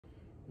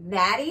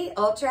Mattie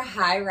Ultra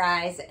High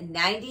Rise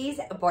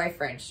 90s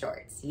boyfriend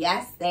shorts.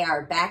 Yes, they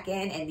are back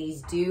in and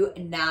these do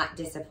not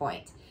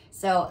disappoint.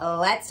 So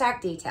let's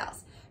talk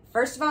details.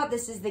 First of all,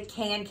 this is the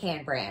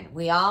Can brand.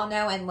 We all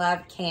know and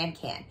love Can.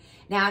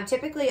 Now, I'm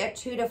typically a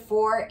 2 to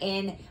 4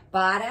 in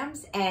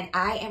bottoms and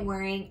I am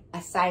wearing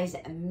a size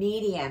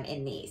medium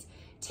in these.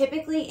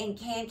 Typically in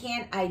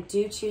Can, I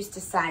do choose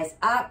to size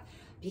up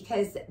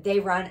because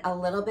they run a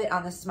little bit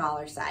on the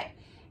smaller side.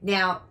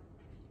 Now,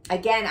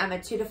 again, I'm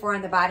a 2 to 4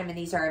 on the bottom and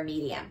these are a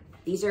medium.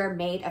 These are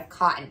made of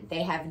cotton.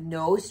 They have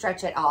no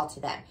stretch at all to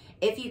them.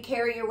 If you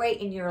carry your weight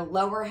in your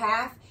lower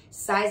half,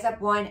 size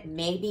up 1,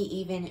 maybe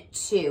even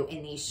 2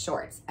 in these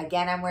shorts.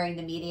 Again, I'm wearing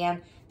the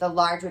medium. The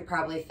large would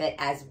probably fit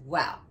as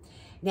well.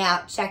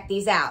 Now, check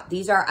these out.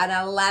 These are an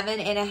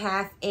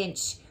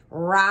 11.5-inch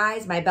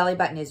rise. My belly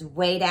button is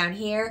way down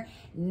here.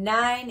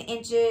 9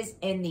 inches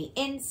in the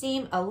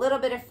inseam, a little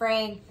bit of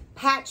fraying,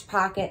 patch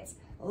pockets,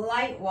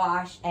 light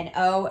wash, and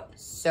oh,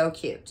 so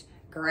cute.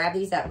 Grab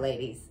these up,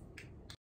 ladies.